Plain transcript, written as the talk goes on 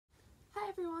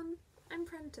everyone, I'm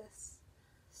Prentiss.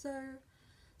 So,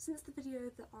 since the video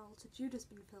that our alter Jude has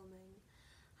been filming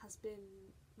has been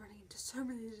running into so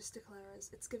many logistical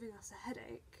errors, it's giving us a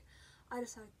headache, I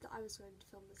decided that I was going to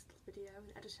film this little video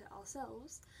and edit it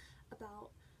ourselves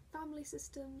about family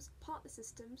systems, partner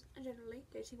systems, and generally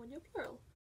dating when you're plural.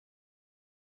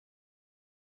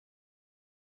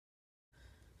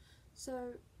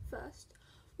 So, first,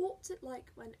 what's it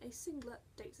like when a singlet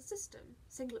dates a system?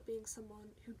 Singlet being someone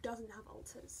who doesn't have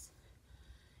alters.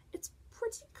 It's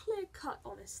pretty clear cut,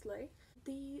 honestly.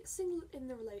 The singlet in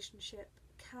the relationship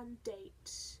can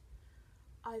date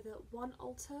either one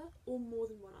alter or more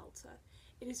than one alter.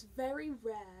 It is very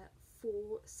rare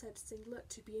for said singlet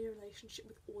to be in a relationship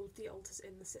with all of the alters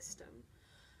in the system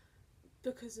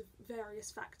because of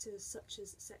various factors such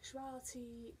as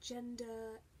sexuality,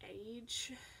 gender,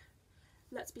 age.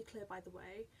 Let's be clear, by the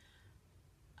way,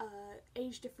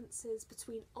 age differences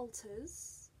between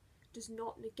alters does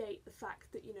not negate the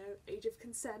fact that, you know, age of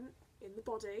consent in the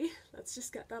body, let's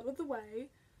just get that out of the way,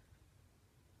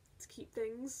 to keep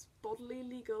things bodily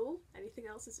legal. Anything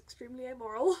else is extremely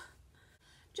immoral.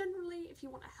 Generally, if you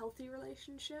want a healthy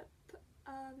relationship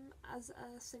as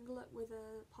a singlet with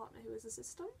a partner who is a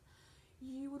system,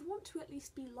 you would want to at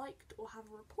least be liked or have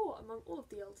a rapport among all of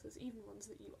the alters, even ones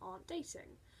that you aren't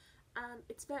dating. And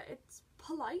it's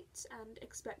polite and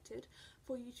expected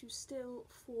for you to still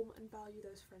form and value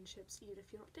those friendships even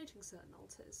if you're not dating certain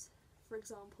alters. For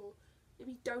example,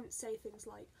 maybe don't say things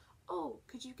like, "Oh,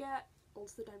 could you get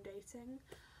alter that I'm dating?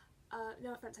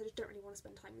 No offence, I just don't really want to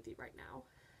spend time with you right now."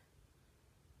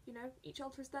 You know, each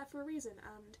alter is there for a reason,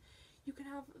 and you can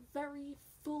have very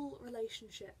full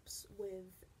relationships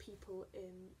with people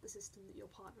in the system that your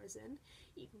partner is in,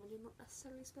 even when you're not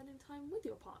necessarily spending time with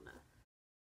your partner.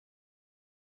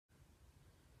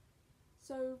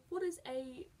 So what is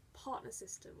a partner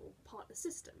system or partner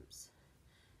systems?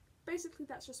 Basically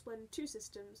that's just when two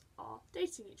systems are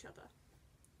dating each other.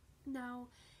 Now,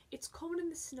 it's common in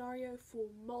this scenario for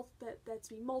there to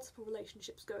be multiple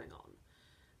relationships going on.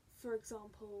 For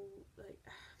example, like,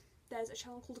 there's a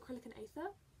channel called Acrylic and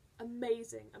Aether.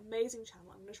 Amazing, amazing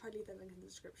channel. I'm going to try to leave their link in the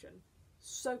description.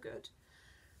 So good.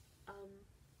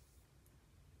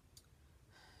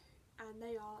 And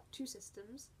they are two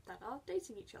systems that are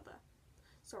dating each other.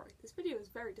 Sorry, this video is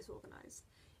very disorganised.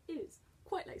 It is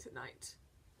quite late at night.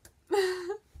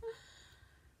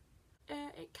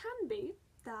 It can be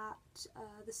that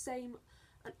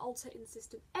an alter in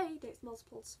system A dates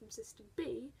multiple alters from system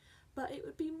B, but it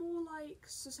would be more like,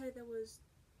 so say there was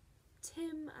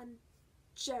Tim and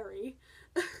Jerry.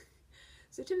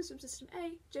 So Tim is from system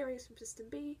A, Jerry is from system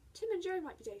B. Tim and Jerry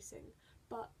might be dating,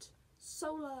 but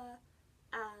Solar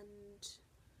and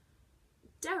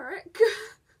Derek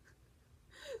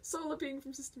Solar being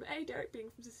from system A, Derek being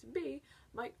from system B,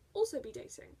 might also be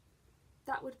dating.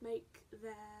 That would make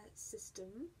their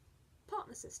system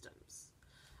partner systems.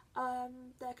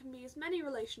 There can be as many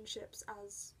relationships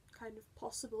as kind of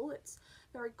possible. It's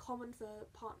very common for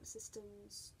partner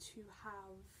systems to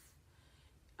have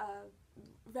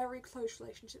very close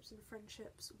relationships and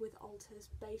friendships with alters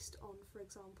based on, for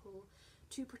example,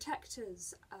 two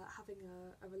protectors having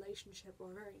a relationship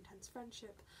or a very intense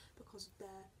friendship because of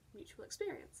their mutual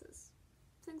experiences.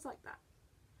 Things like that.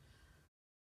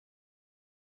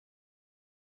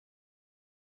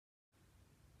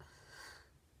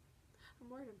 I'm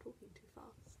worried I'm talking too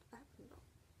fast. I hope I'm not.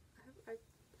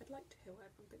 I'd like to hear what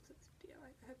everyone thinks of this video.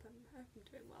 I hope I'm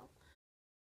doing well.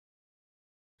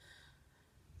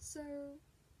 So,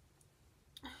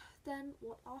 then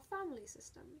what are family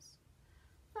systems?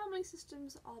 Family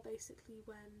systems are basically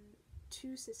when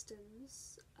two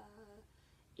systems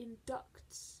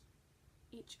induct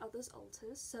each other's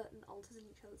alters, certain alters in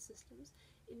each other's systems,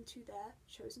 into their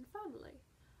chosen family.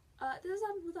 This has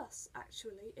happened with us,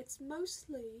 actually. It's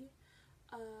mostly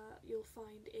you'll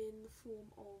find in the form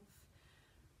of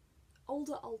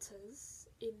older alters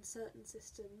in certain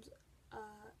systems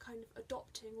kind of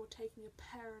adopting or taking a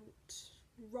parent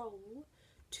role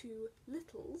to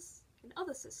littles in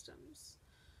other systems.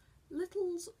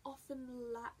 Littles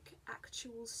often lack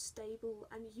actual stable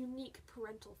and unique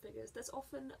parental figures. There's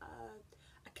often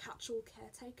a catch-all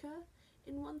caretaker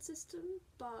in one system,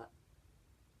 but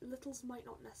littles might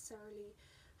not necessarily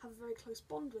have a very close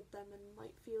bond with them and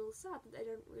might feel sad that they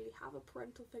don't really have a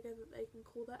parental figure that they can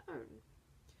call their own.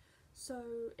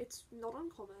 So it's not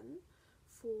uncommon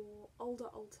for older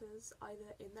alters,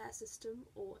 either in their system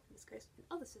or in this case in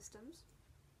other systems,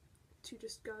 to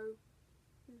just go,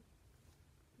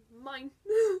 mine.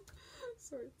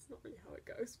 Sorry, it's not really how it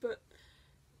goes, but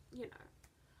you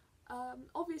know.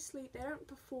 Obviously they don't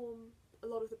perform a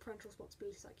lot of the parental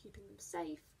responsibilities, like keeping them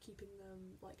safe, keeping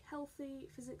them like healthy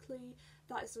physically,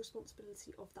 that is the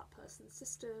responsibility of that person's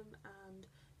system, and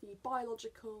the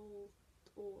biological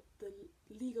or the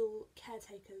legal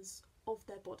caretakers of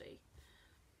their body.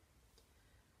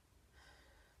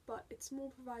 But it's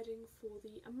more providing for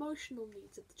the emotional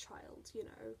needs of the child, you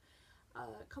know,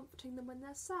 comforting them when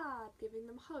they're sad, giving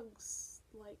them hugs,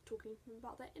 like talking to them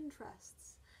about their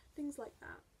interests, things like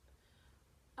that.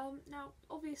 Now,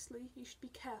 obviously, you should be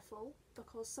careful,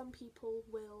 because some people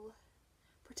will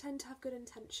pretend to have good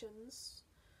intentions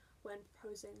when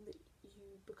proposing that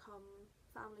you become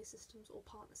family systems or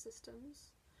partner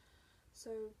systems.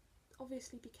 So,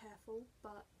 obviously be careful,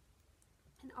 but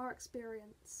in our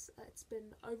experience, it's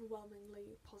been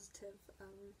overwhelmingly positive.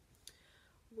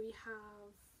 We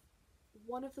have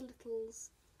one of the littles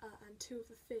and two of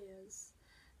the fears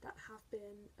that have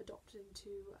been adopted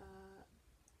into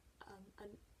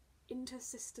an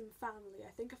inter-system family.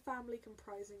 I think a family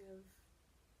comprising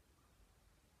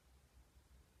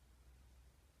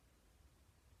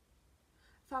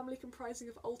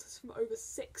of alters from over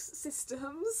 6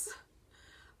 systems.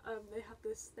 They have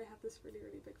this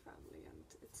really big family,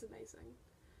 and it's amazing.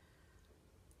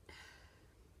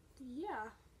 Yeah,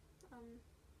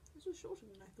 this was shorter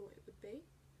than I thought it would be.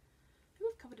 I think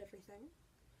we've covered everything.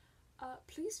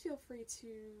 Please feel free to,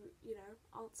 you know,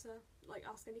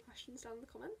 ask any questions down in the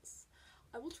comments.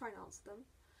 I will try and answer them.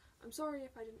 I'm sorry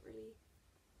if I didn't really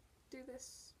do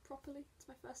this properly. It's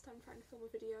my first time trying to film a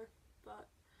video, but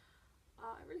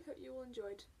I really hope you all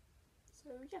enjoyed. So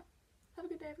yeah, have a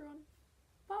good day everyone.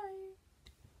 Bye!